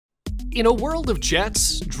In a world of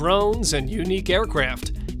jets, drones, and unique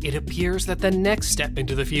aircraft, it appears that the next step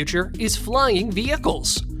into the future is flying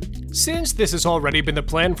vehicles. Since this has already been the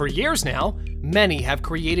plan for years now, many have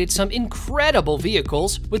created some incredible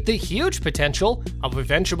vehicles with the huge potential of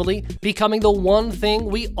eventually becoming the one thing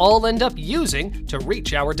we all end up using to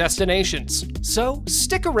reach our destinations. So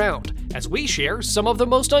stick around as we share some of the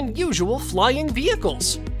most unusual flying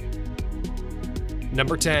vehicles.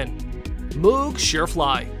 Number 10. Moog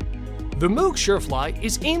SureFly. The Moog SureFly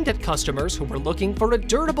is aimed at customers who are looking for a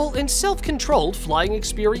durable and self-controlled flying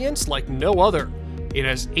experience like no other. It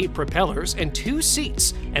has 8 propellers and 2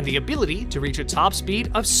 seats, and the ability to reach a top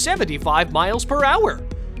speed of 75 miles per hour.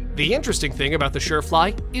 The interesting thing about the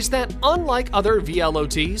SureFly is that unlike other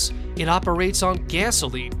VLOTs, it operates on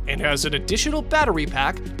gasoline and has an additional battery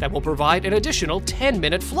pack that will provide an additional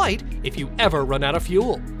 10-minute flight if you ever run out of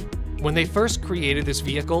fuel. When they first created this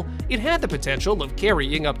vehicle, it had the potential of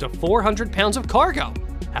carrying up to 400 pounds of cargo.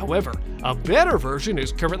 However, a better version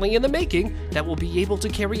is currently in the making that will be able to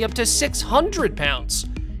carry up to 600 pounds.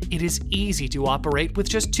 It is easy to operate with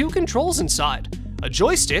just 2 controls inside, a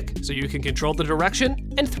joystick so you can control the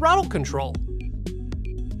direction, and throttle control.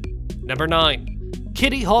 Number 9.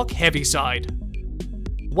 Kitty Hawk HEAVISIDE.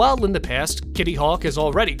 While in the past, Kitty Hawk has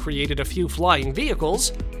already created a few flying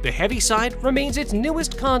vehicles, the HEAVISIDE remains its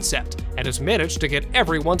newest concept and has managed to get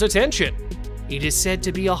everyone's attention. It is said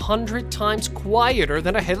to be 100 times quieter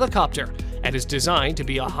than a helicopter and is designed to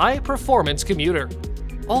be a high-performance commuter.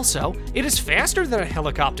 Also, it is faster than a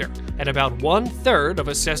helicopter at about 1/3 of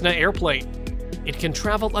a Cessna airplane. It can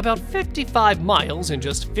travel about 55 miles in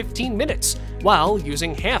just 15 minutes while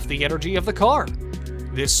using half the energy of the car.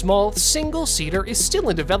 This small single-seater is still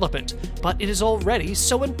in development, but it is already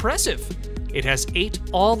so impressive. It has 8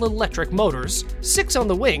 all-electric motors, 6 on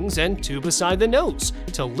the wings and 2 beside the nose,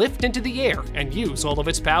 to lift into the air and use all of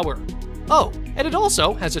its power. Oh, and it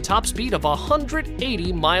also has a top speed of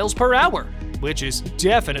 180 miles per hour, which is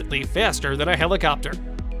definitely faster than a helicopter.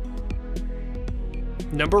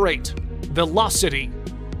 Number 8. Velocity.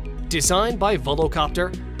 Designed by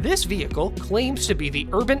Volocopter, this vehicle claims to be the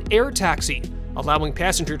urban air taxi, allowing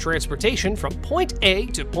passenger transportation from point A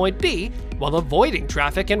to point B while avoiding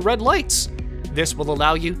traffic and red lights. This will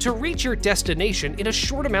allow you to reach your destination in a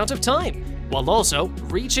short amount of time, while also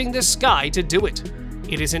reaching the sky to do it.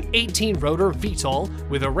 It is an 18-rotor VTOL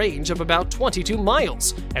with a range of about 22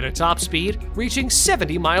 miles and a top speed reaching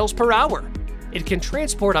 70 miles per hour. It can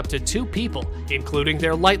transport up to 2 people, including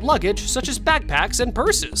their light luggage such as backpacks and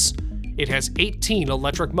purses. It has 18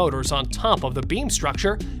 electric motors on top of the beam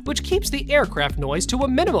structure, which keeps the aircraft noise to a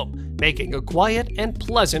minimum, making a quiet and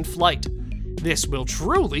pleasant flight. This will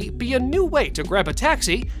truly be a new way to grab a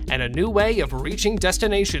taxi and a new way of reaching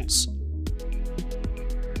destinations.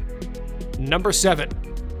 Number 7.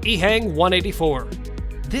 EHANG 184.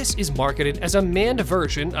 This is marketed as a manned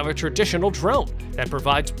version of a traditional drone that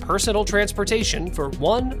provides personal transportation for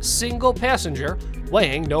one single passenger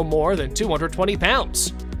weighing no more than 220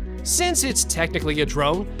 pounds. Since it's technically a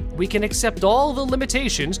drone, we can accept all the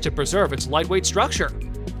limitations to preserve its lightweight structure.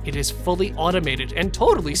 It is fully automated and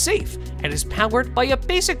totally safe, and is powered by a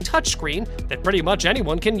basic touchscreen that pretty much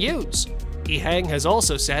anyone can use. EHANG has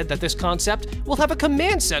also said that this concept will have a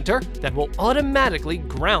command center that will automatically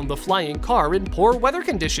ground the flying car in poor weather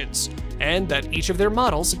conditions, and that each of their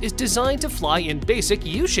models is designed to fly in basic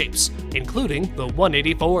U-shapes, including the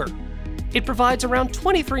 184. It provides around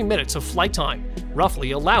 23 minutes of flight time,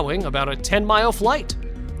 roughly allowing about a 10-mile flight.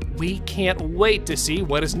 We can't wait to see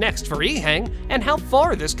what is next for EHANG and how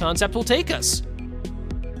far this concept will take us.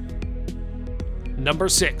 Number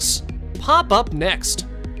 6. Pop-Up Next.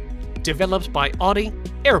 Developed by Audi,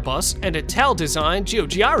 AIRBUS, and Ital-designed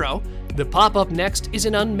Giugiaro, the Pop-Up Next is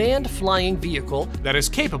an unmanned flying vehicle that is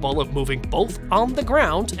capable of moving both on the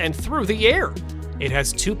ground and through the air. It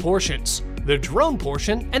has 2 portions, the drone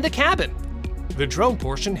portion and the cabin. The drone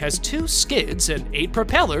portion has 2 skids and 8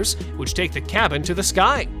 propellers, which take the cabin to the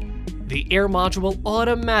sky. The air module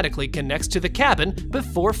automatically connects to the cabin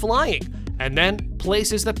before flying, and then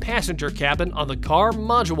places the passenger cabin on the car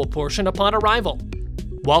module portion upon arrival.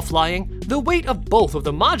 While flying, the weight of both of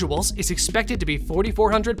the modules is expected to be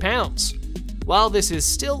 4,400 pounds. While this is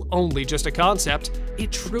still only just a concept,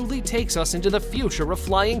 it truly takes us into the future of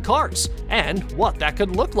flying cars and what that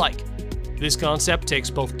could look like. This concept takes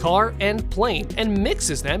both car and plane and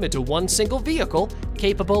mixes them into one single vehicle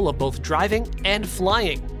capable of both driving and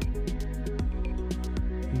flying.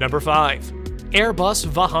 Number 5. AIRBUS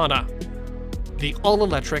VAHANA. The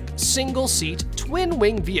all-electric, single-seat,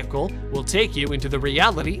 twin-wing vehicle will take you into the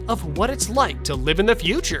reality of what it's like to live in the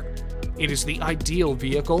future. It is the ideal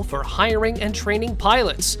vehicle for hiring and training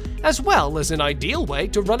pilots, as well as an ideal way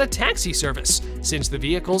to run a taxi service, since the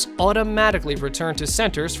vehicles automatically return to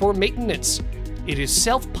centers for maintenance. It is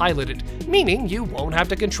self-piloted, meaning you won't have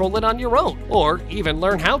to control it on your own, or even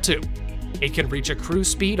learn how to. It can reach a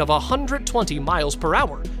cruise speed of 120 miles per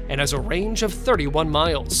hour and has a range of 31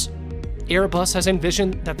 miles. Airbus has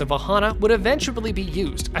envisioned that the VAHANA would eventually be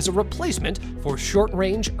used as a replacement for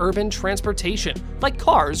short-range urban transportation, like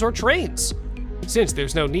cars or trains. Since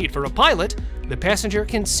there's no need for a pilot, the passenger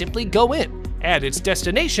can simply go in, at its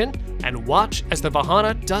destination, and watch as the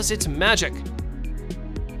VAHANA does its magic.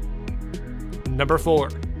 Number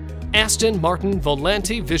 4. Aston Martin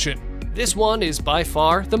Volante Vision. This one is by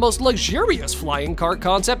far the most luxurious flying car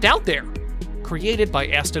concept out there. Created by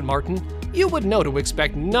Aston Martin, you would know to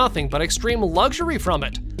expect nothing but extreme luxury from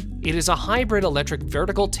it. It is a hybrid electric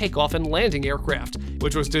vertical takeoff and landing aircraft,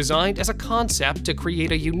 which was designed as a concept to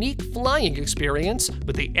create a unique flying experience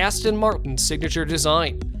with the Aston Martin signature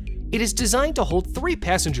design. It is designed to hold 3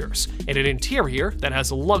 passengers in an interior that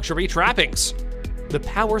has luxury trappings. The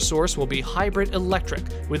power source will be hybrid electric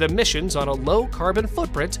with emissions on a low carbon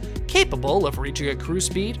footprint capable of reaching a cruise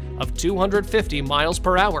speed of 250 miles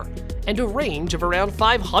per hour and a range of around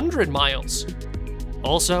 500 miles.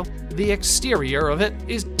 Also, the exterior of it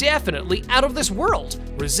is definitely out of this world,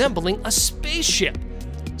 resembling a spaceship.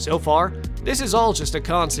 So far, this is all just a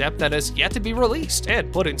concept that has yet to be released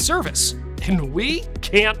and put in service, and we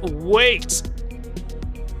can't wait!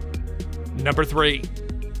 Number 3.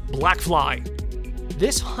 BLACKFLY.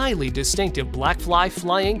 This highly distinctive BLACKFLY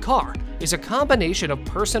flying car is a combination of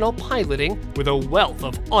personal piloting with a wealth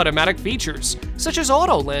of automatic features, such as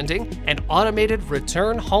auto landing and automated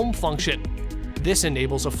return home function. This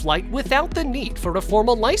enables a flight without the need for a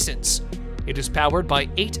formal license. It is powered by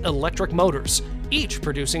 8 electric motors, each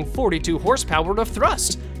producing 42 horsepower of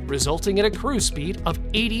thrust, resulting in a cruise speed of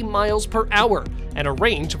 80 miles per hour and a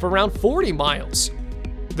range of around 40 miles.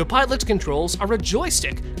 The pilot's controls are a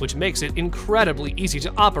joystick, which makes it incredibly easy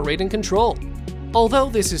to operate and control. Although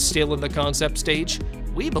this is still in the concept stage,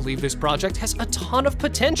 we believe this project has a ton of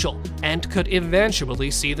potential and could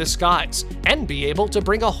eventually see the skies and be able to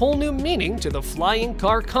bring a whole new meaning to the flying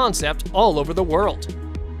car concept all over the world.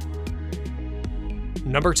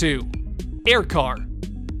 Number 2. Aircar.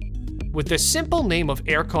 With the simple name of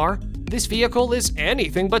Aircar, this vehicle is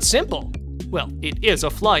anything but simple. Well, it is a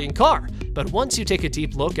flying car, but once you take a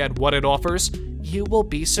deep look at what it offers, you will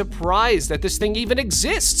be surprised that this thing even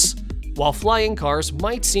exists. While flying cars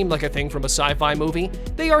might seem like a thing from a sci-fi movie,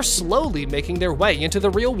 they are slowly making their way into the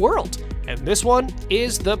real world, and this one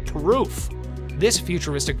is the proof. This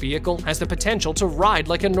futuristic vehicle has the potential to ride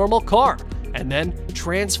like a normal car, and then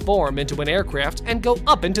transform into an aircraft and go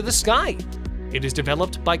up into the sky. It is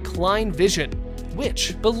developed by Klein Vision,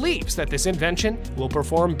 which believes that this invention will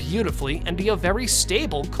perform beautifully and be a very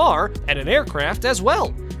stable car and an aircraft as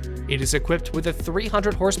well. It is equipped with a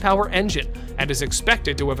 300 horsepower engine and is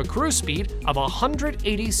expected to have a cruise speed of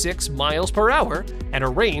 186 miles per hour and a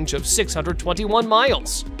range of 621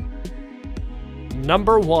 miles.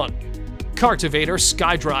 Number 1. CARTIVATOR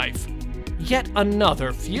SKYDRIVE. Yet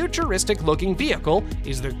another futuristic-looking vehicle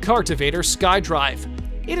is the CARTIVATOR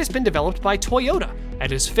SKYDRIve. It has been developed by Toyota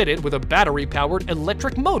and is fitted with a battery-powered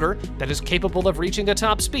electric motor that is capable of reaching a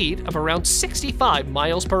top speed of around 65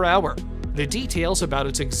 miles per hour. The details about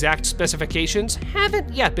its exact specifications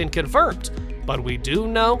haven't yet been confirmed, but we do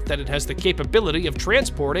know that it has the capability of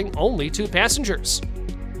transporting only 2 passengers.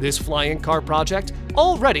 This flying car project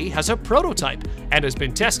already has a prototype and has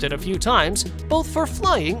been tested a few times both for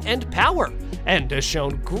flying and power, and has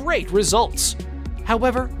shown great results.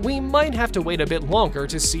 However, we might have to wait a bit longer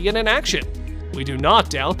to see it in action. We do not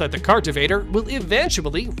doubt that the CARTIVATOR will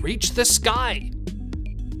eventually reach the sky.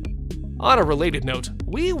 On a related note,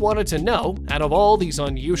 we wanted to know, out of all these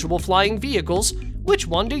unusual flying vehicles, which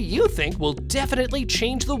one do you think will definitely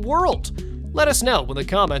change the world? Let us know in the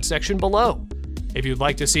comment section below. If you'd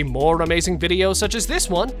like to see more amazing videos such as this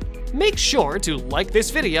one, make sure to like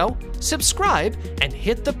this video, subscribe, and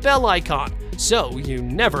hit the bell icon so you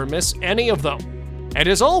never miss any of them. And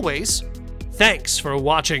as always, thanks for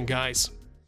watching, guys.